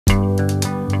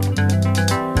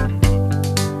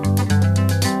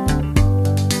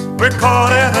We're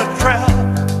caught in a trap.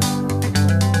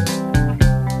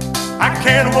 I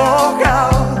can't walk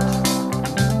out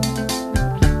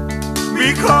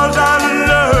because I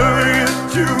love you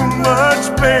too much,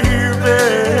 baby.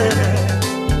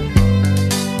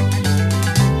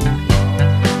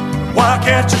 Why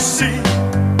can't you see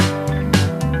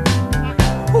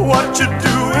what you're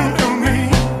doing to me?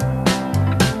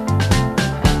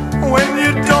 When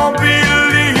you don't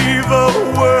believe a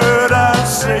word I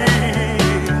say,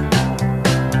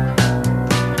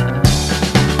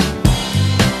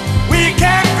 we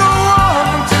can't go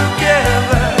on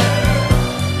together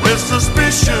with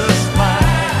suspicious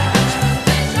minds,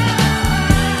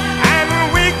 and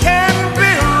we can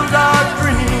build our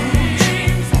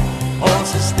dreams on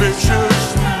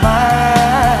suspicious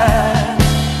minds.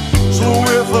 So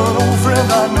if an old friend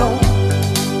I know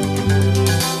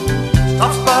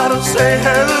stops by to say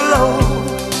hello,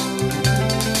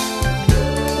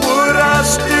 would I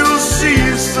still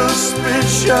see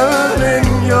suspicion in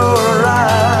your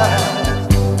eyes?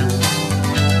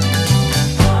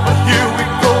 But here we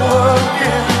go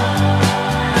again,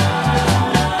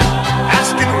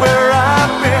 asking where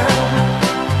I've been.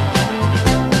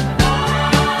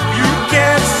 You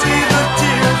can't see the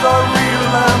tears are real,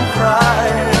 I'm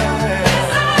crying.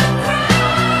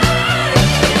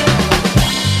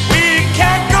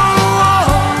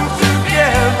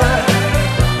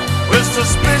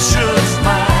 Suspicious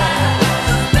minds,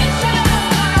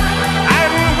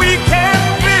 and we can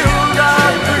build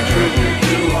our tribute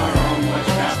to our own West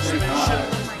Catholic high.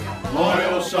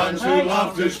 Loyal sons who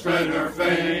love to spread her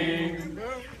fame.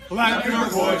 Let your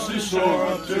voices soar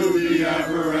up to the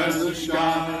ever and the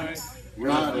sky.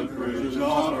 Round the bridges of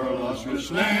our illustrious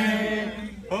name.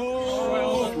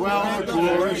 Oh, well, the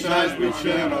glorious as we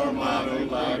chant our motto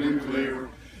loud and clear.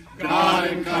 God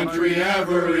and country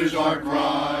ever is our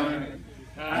cry.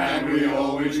 And we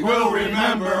always will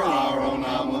remember our own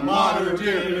alma mater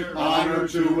dear. Honor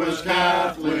to West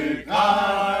Catholic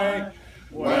High.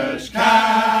 West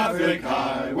Catholic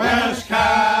High, West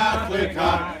Catholic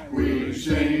High. We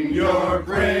sing your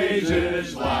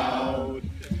praises loud.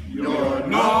 Your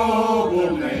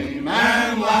noble name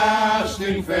and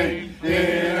lasting fame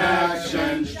in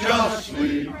accents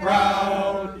justly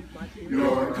proud.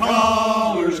 Your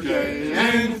colors gay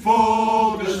in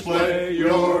full display,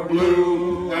 your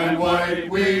blue and white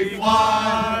we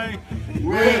fly,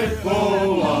 with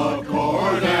full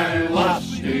accord and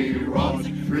lusty rumps.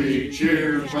 Three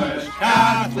cheers, West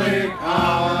Catholic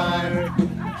High.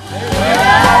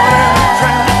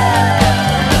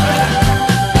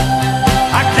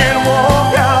 I can't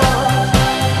walk out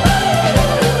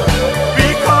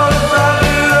because I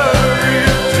love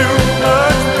you too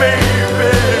much,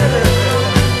 baby.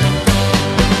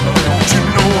 Don't you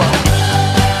know I'm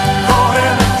caught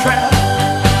in a trap?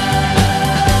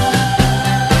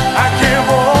 I can't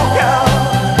walk out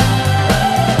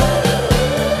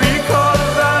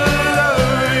because I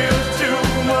love you too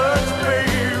much,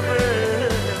 baby.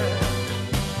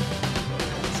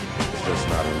 It's just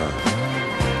not enough.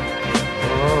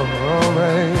 Oh,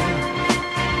 babe.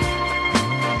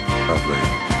 Lovely.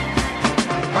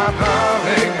 My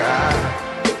darling, I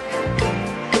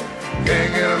can't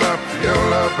get enough of your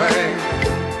love, babe.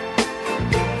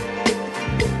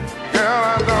 Girl,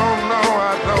 I don't know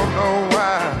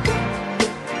why.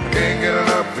 I can't get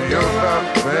enough of your love,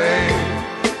 babe.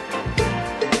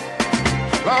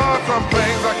 Lord, some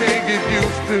things I can't get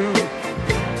used to,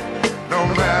 no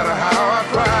matter how I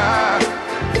try.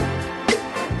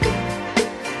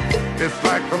 It's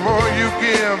like the more you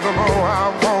give, the more I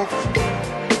want.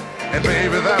 And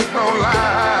baby, that's no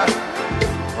lie.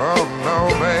 Oh no,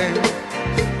 babe.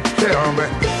 Tell me,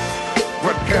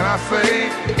 what can I say?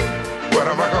 What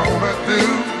am I gonna do?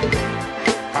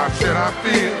 How should I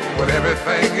feel when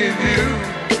everything is you?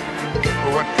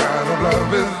 What kind of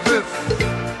love is this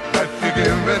that you're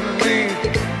giving me?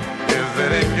 Is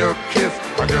it in your kiss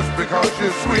or just because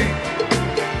you're sweet?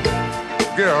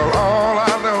 Girl, all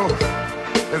I know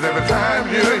is every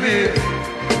time you're here,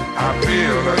 I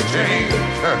feel a change,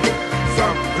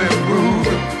 something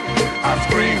moving. I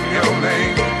scream your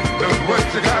name. Look what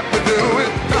you got to do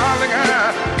with, darling, I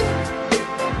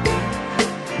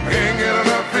can't get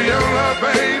enough of your love,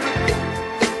 baby.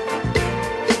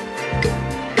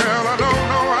 Girl, I don't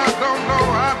know why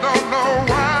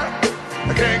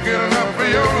I can't get enough of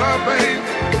your love, baby.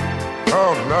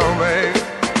 Oh no, baby.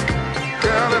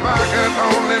 Girl, if I could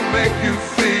only make you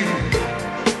see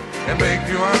and make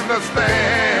you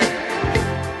understand.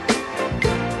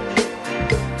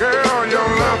 Girl, your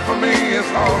love for me is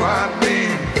all I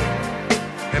need,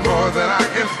 and more than I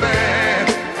can stand.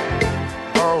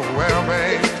 Oh well,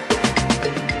 babe,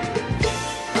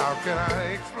 now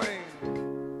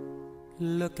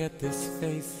Look at this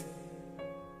face,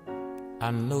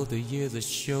 I know the years are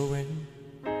showing.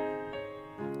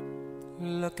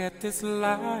 Look at this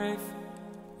life,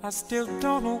 I still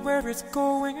don't know where it's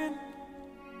going.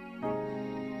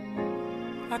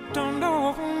 I don't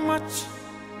know much,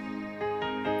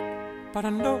 but I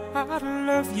know I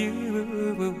love you.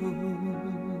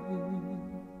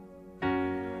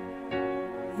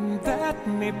 And that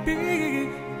may be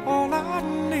all I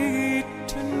need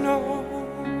to know.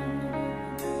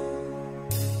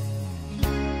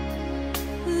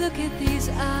 Look at these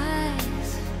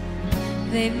eyes,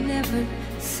 they've never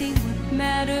seen what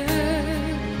matters.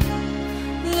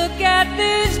 Look at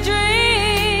these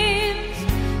dreams,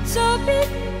 so big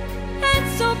and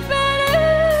so better.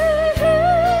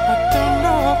 I don't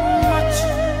know much,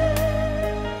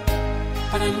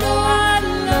 but I know I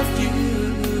love you.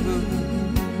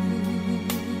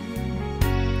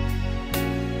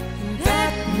 And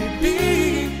that may be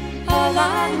all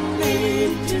I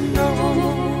need to know.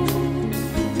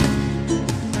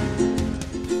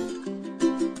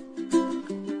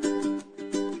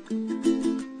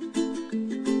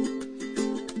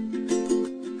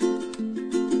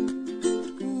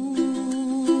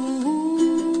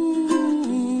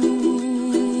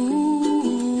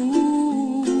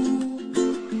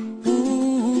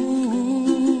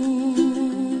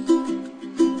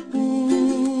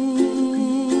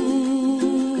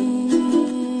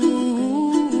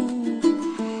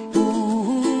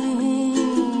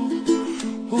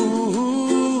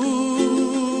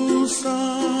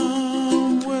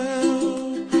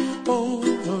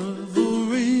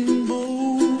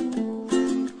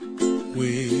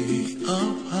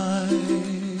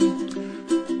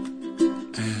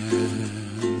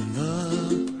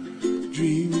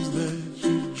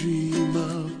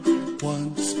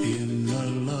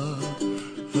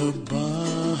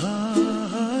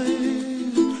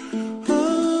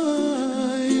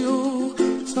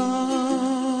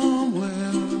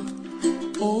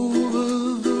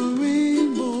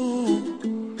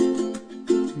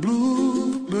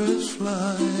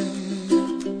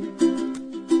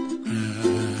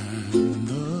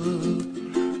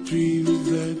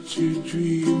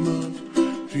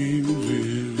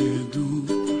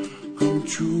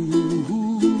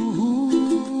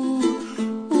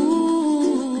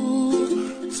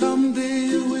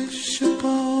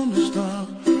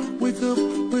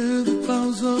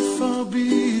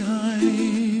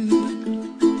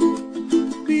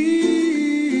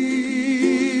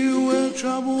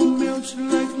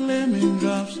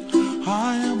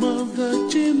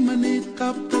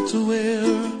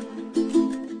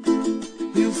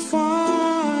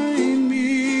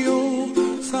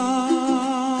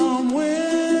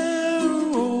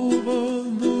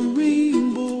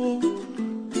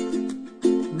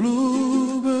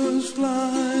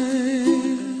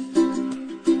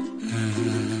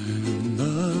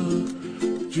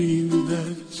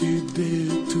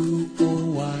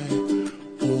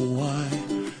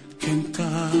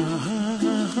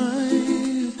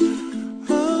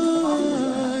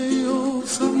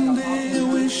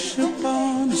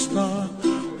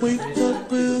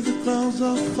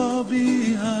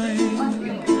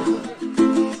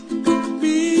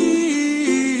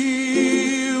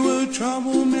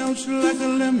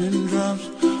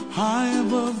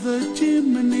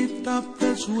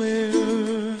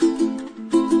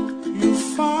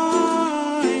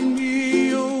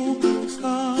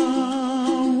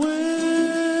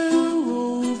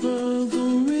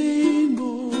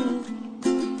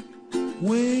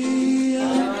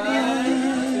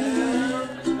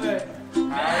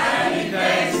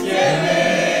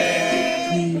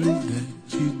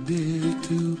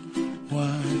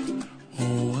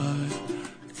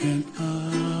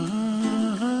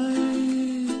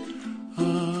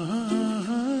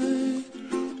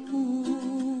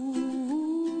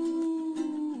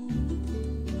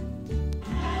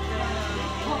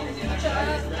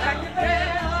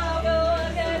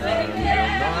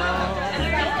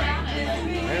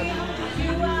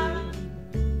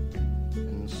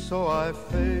 So I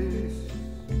face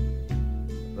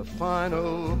the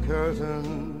final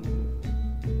curtain.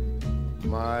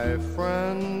 My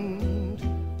friend,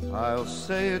 I'll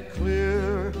say it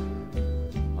clear,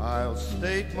 I'll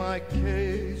state my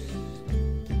case,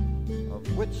 of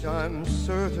which I'm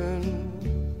certain.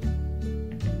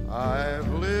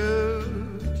 I've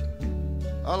lived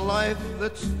a life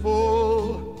that's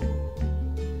full.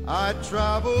 I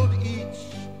traveled each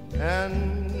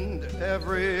and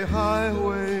every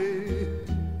highway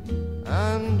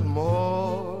and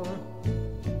more,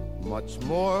 much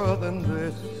more than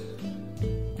this.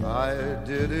 I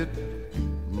did it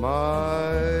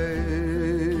my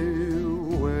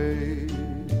way.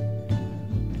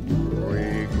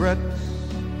 regrets,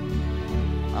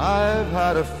 I've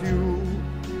had a few,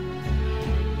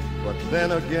 but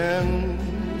then again,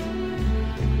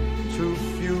 too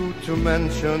few to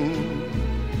mention.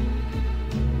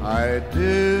 I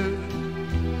did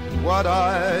what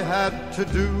I had to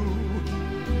do,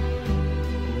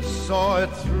 saw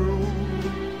it through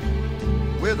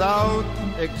without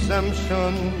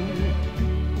exemption.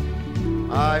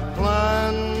 I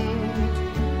planned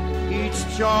each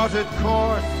charted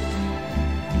course,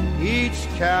 each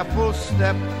careful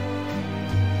step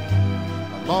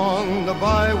along the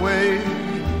byway,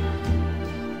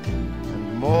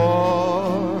 and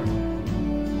more,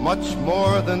 much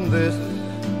more than this,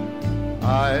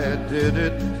 I did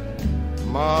it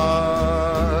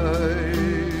my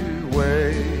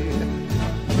way.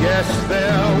 Yes,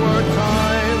 there were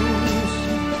times,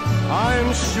 I'm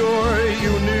sure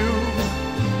you knew,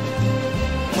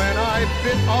 when I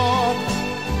bit off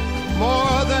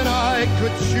more than I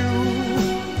could chew.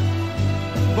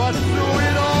 But through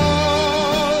it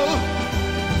all,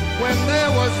 when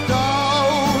there was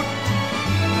doubt,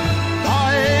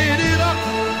 I ate it up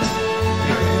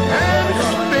and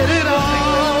spit it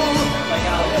out.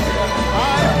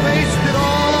 I faced it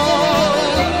all,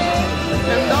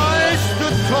 and I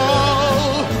stood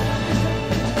tall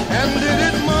and did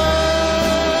it my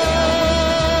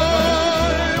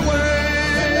way.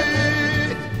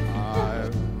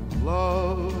 I've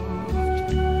loved,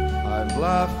 I've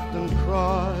laughed and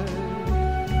cried,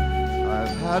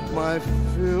 I've had my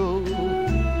fill,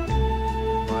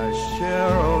 my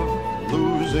share of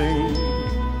losing,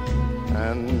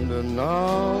 and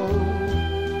now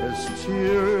as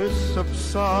tears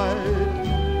subside,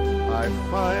 I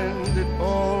find it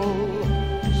all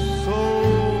so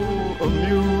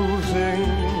amusing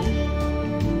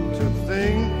to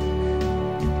think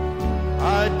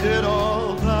I did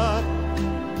all that,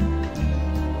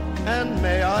 and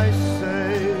may I say,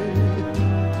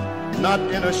 not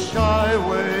in a shy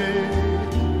way,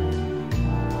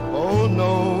 oh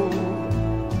no,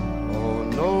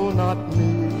 not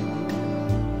me.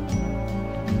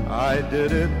 I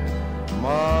did it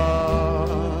my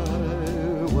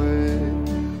way.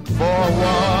 For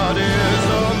what is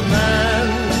a man?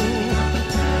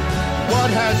 What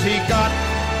has he got?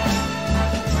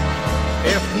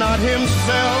 If not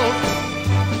himself,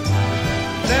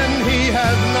 then he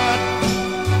has not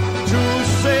to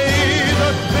say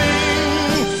the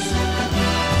things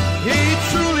he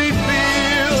truly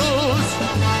feels,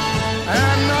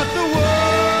 and not the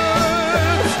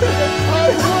words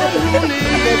of one who kneels.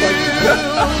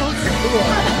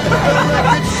 The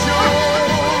record shows